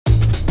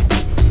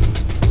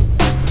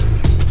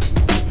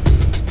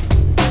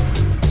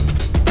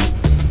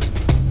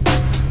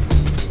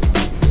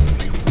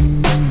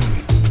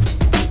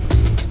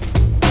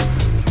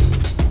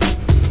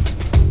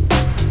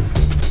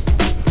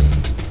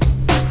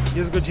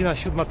Jest godzina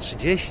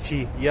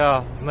 7:30.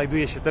 Ja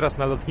znajduję się teraz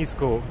na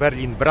lotnisku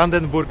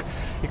Berlin-Brandenburg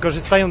i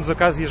korzystając z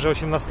okazji, że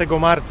 18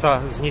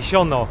 marca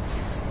zniesiono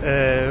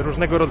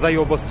różnego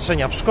rodzaju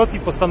obostrzenia w Szkocji,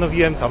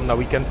 postanowiłem tam na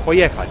weekend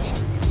pojechać.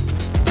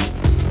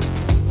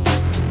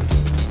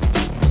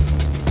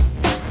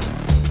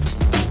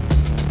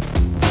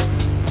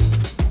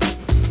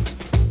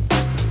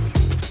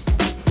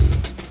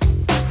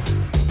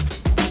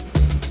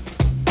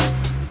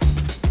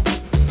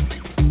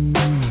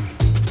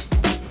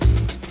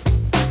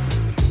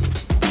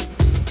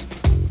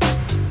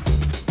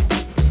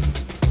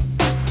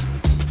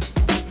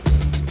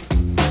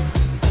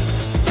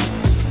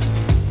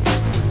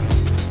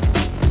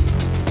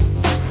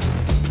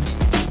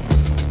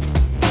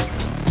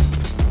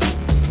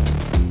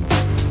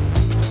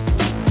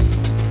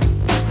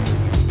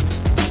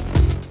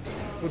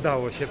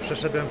 Udało się,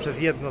 przeszedłem przez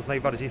jedno z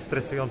najbardziej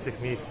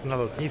stresujących miejsc na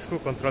lotnisku,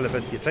 kontrolę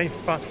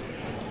bezpieczeństwa.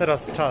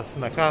 Teraz czas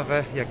na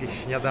kawę,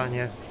 jakieś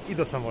śniadanie i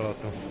do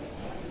samolotu.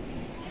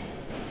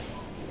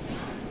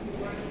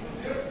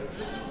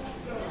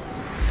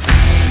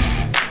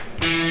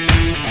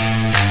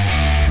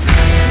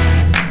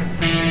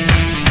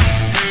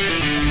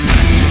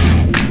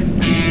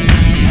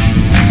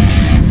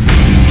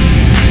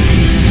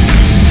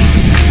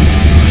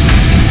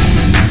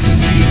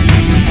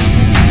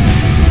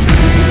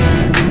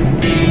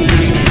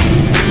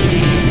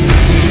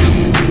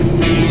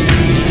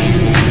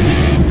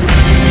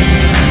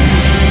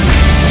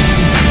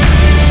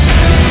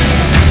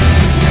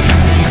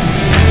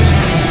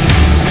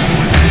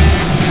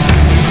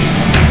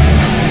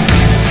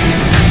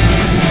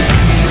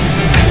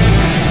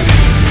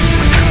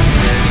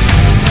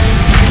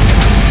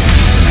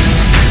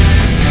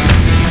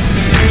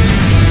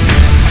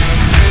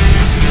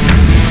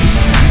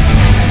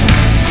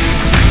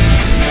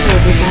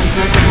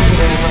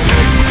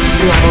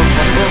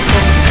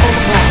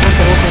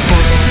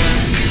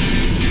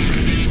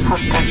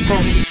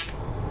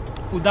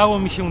 Udało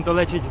mi się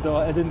dolecieć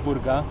do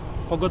Edynburga.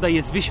 Pogoda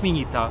jest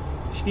wyśmienita,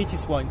 świeci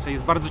słońce,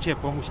 jest bardzo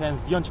ciepło. Musiałem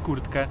zdjąć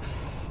kurtkę,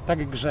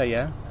 tak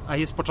grzeje, a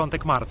jest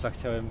początek marca,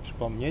 chciałem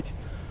przypomnieć.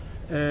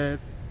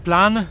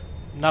 Plan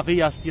na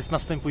wyjazd jest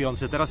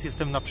następujący. Teraz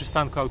jestem na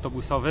przystanku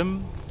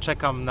autobusowym,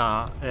 czekam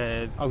na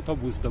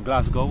autobus do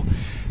Glasgow.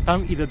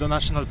 Tam idę do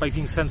National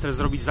Piping Center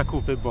zrobić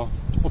zakupy, bo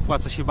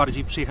opłaca się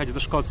bardziej przyjechać do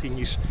Szkocji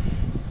niż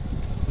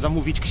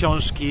zamówić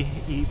książki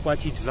i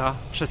płacić za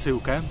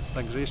przesyłkę.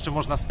 Także jeszcze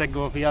można z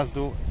tego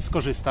wyjazdu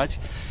skorzystać.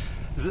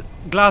 Z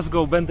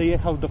Glasgow będę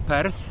jechał do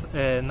Perth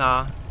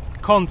na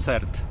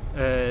koncert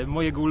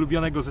mojego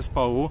ulubionego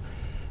zespołu.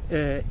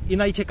 I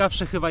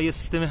najciekawsze chyba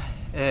jest w tym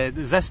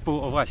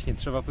zespół, o właśnie,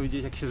 trzeba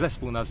powiedzieć jak się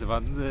zespół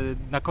nazywa,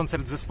 na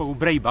koncert zespołu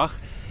Breabach.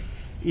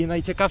 I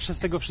najciekawsze z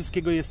tego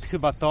wszystkiego jest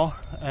chyba to,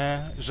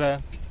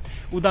 że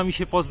uda mi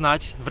się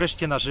poznać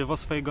wreszcie na żywo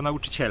swojego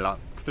nauczyciela,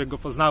 którego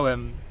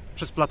poznałem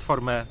przez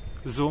platformę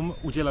Zoom,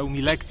 udzielał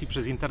mi lekcji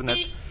przez internet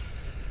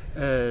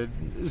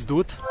z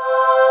DUD.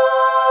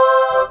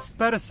 W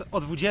Perth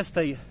o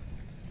 20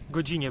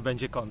 godzinie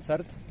będzie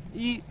koncert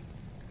i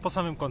po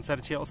samym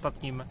koncercie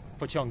ostatnim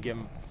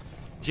pociągiem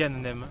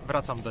dziennym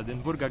wracam do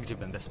Edynburga, gdzie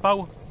będę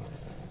spał,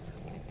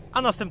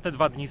 a następne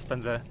 2 dni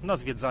spędzę na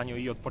zwiedzaniu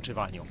i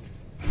odpoczywaniu.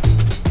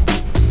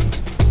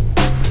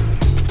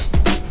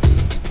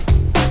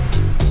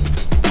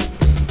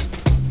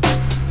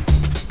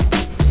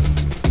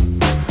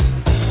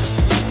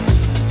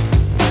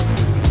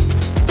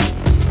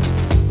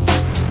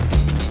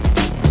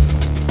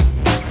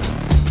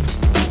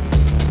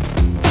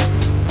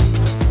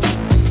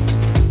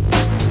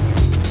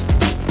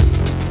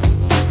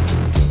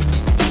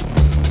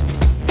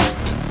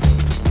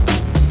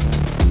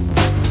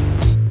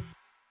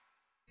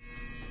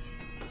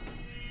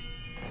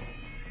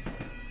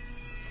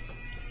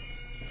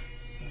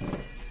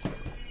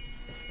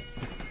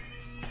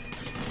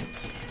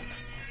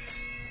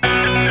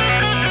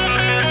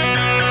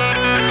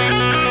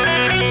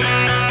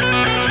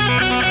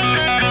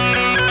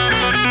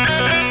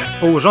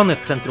 Położone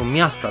w centrum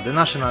miasta The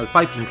National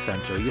Piping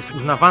Center jest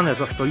uznawane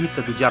za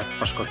stolicę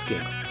dudziarstwa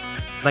szkockiego.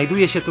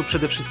 Znajduje się tu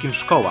przede wszystkim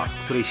szkoła, w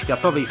której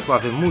światowej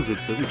sławy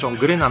muzycy uczą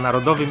gry na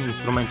narodowym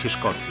instrumencie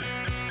Szkocji.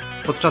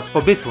 Podczas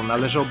pobytu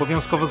należy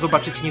obowiązkowo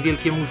zobaczyć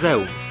niewielkie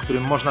muzeum, w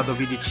którym można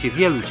dowiedzieć się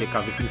wielu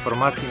ciekawych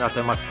informacji na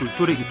temat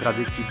kultury i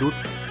tradycji DUD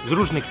z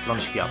różnych stron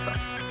świata.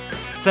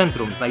 W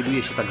centrum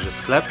znajduje się także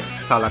sklep,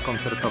 sala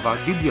koncertowa,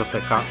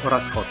 biblioteka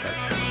oraz hotel.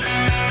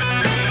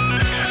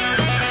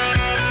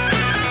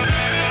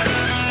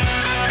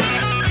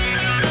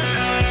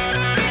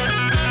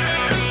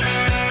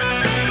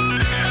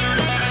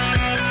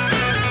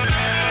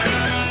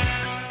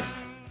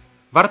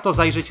 Warto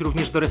zajrzeć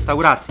również do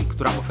restauracji,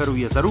 która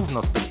oferuje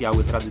zarówno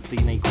specjały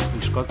tradycyjnej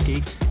kuchni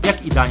szkockiej,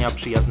 jak i dania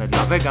przyjazne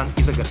dla wegan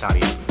i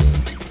wegetarian.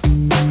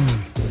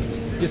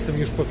 Jestem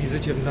już po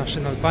wizycie w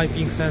National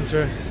Piping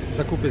Center.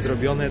 Zakupy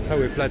zrobione,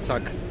 cały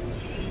plecak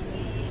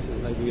się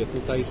znajduje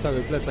tutaj.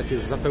 Cały plecak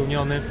jest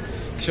zapełniony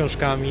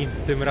książkami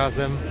tym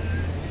razem.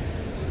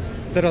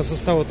 Teraz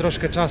zostało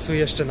troszkę czasu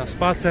jeszcze na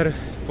spacer.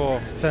 po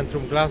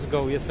centrum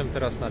Glasgow. Jestem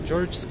teraz na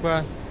George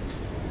Square.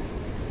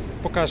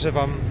 Pokażę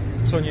Wam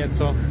co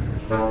nieco.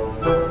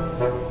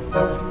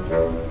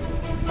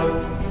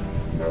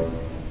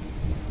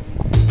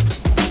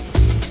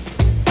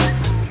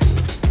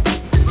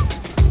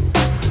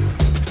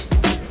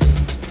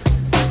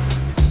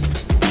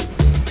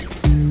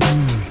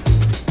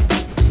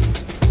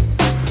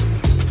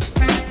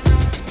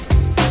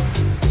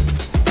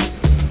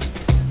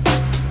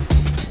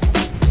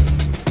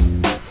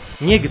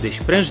 Niegdyś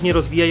prężnie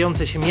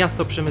rozwijające się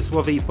miasto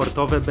przemysłowe i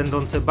portowe,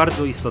 będące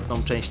bardzo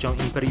istotną częścią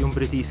Imperium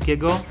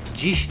Brytyjskiego,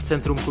 dziś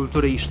Centrum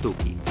Kultury i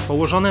Sztuki.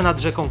 Położone nad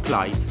rzeką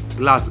Clyde,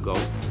 Glasgow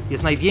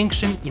jest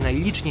największym i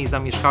najliczniej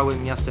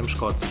zamieszkałym miastem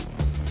Szkocji.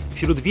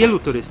 Wśród wielu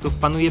turystów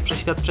panuje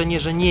przeświadczenie,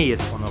 że nie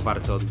jest ono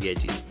warte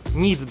odwiedzin.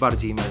 Nic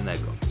bardziej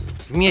mylnego.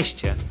 W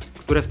mieście,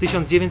 które w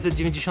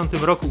 1990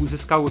 roku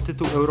uzyskało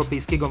tytuł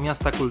Europejskiego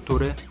Miasta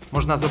Kultury,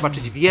 można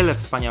zobaczyć wiele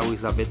wspaniałych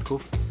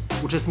zabytków,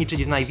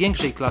 uczestniczyć w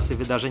największej klasy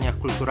wydarzeniach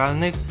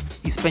kulturalnych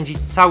i spędzić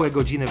całe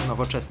godziny w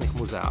nowoczesnych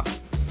muzeach.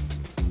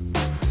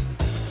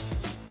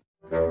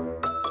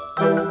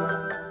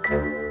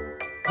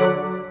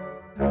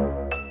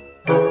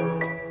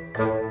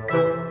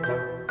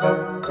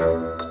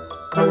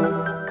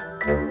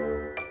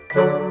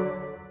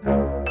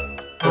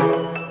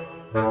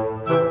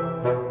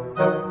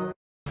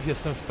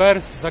 Jestem w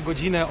Perth, za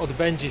godzinę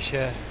odbędzie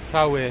się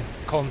cały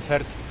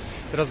koncert.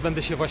 Teraz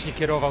będę się właśnie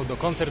kierował do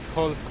koncert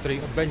hall, w której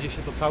odbędzie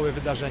się to całe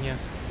wydarzenie.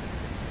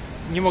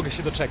 Nie mogę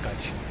się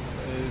doczekać.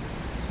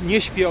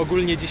 Nie śpię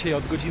ogólnie dzisiaj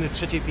od godziny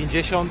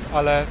 3:50,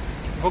 ale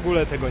w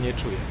ogóle tego nie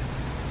czuję.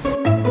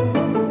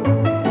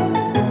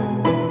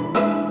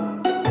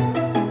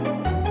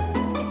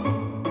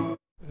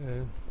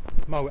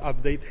 Mały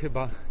update,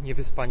 chyba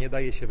niewyspanie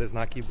daje się we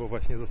znaki, bo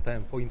właśnie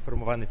zostałem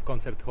poinformowany w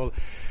koncert hall,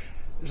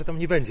 że tam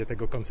nie będzie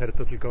tego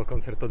koncertu, tylko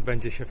koncert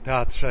odbędzie się w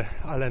teatrze,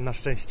 ale na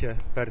szczęście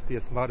Perth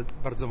jest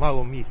bardzo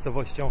małą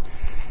miejscowością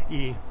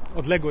i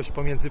odległość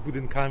pomiędzy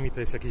budynkami to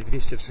jest jakieś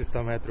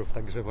 200-300 metrów,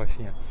 także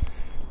właśnie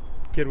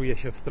kieruję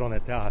się w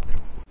stronę teatru.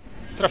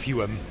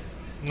 Trafiłem.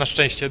 Na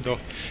szczęście do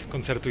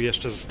koncertu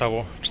jeszcze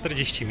zostało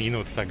 40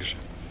 minut, także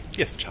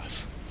jest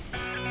czas.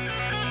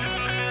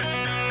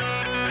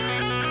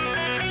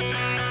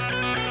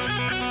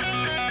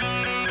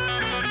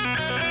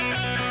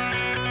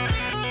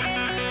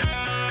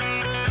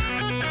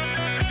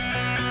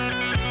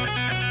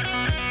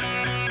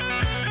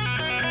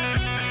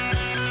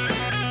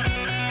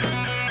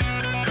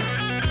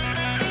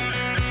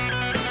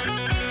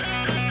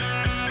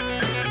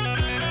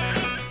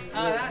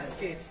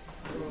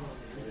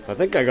 I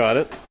think I got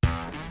it.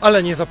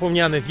 Ale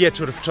niezapomniany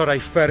wieczór wczoraj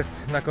w Perth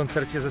na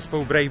koncercie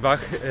zespołu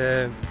Breabach.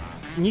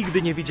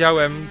 Nigdy nie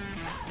widziałem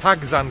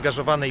tak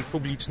zaangażowanej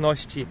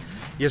publiczności,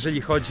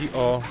 jeżeli chodzi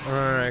o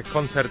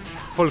koncert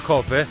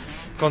folkowy.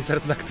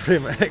 Koncert, na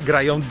którym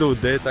grają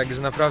DUDY,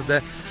 także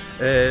naprawdę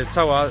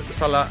cała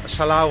sala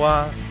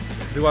szalała,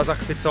 była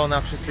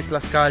zachwycona, wszyscy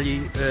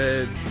klaskali.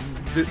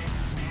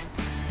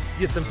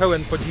 Jestem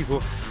pełen podziwu,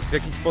 w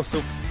jaki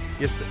sposób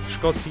jest w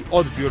Szkocji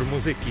odbiór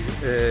muzyki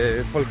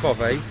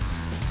folkowej.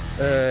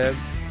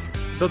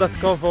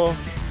 Dodatkowo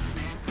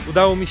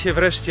udało mi się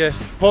wreszcie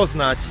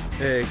poznać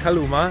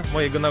Kaluma,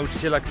 mojego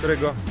nauczyciela,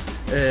 którego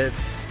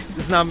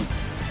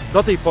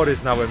do tej pory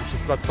znałem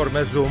przez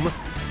platformę Zoom.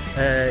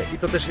 I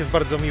to też jest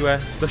bardzo miłe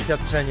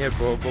doświadczenie,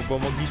 bo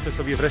mogliśmy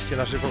sobie wreszcie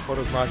na żywo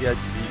porozmawiać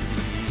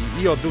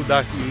i o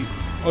dudach, i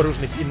o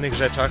różnych innych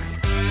rzeczach.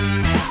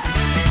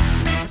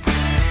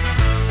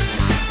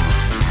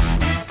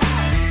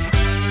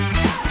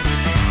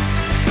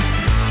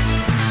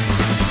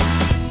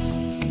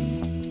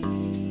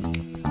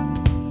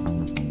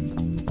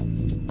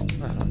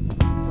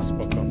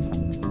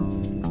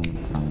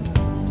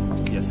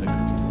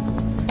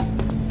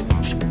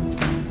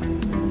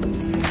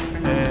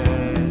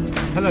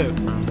 Hello.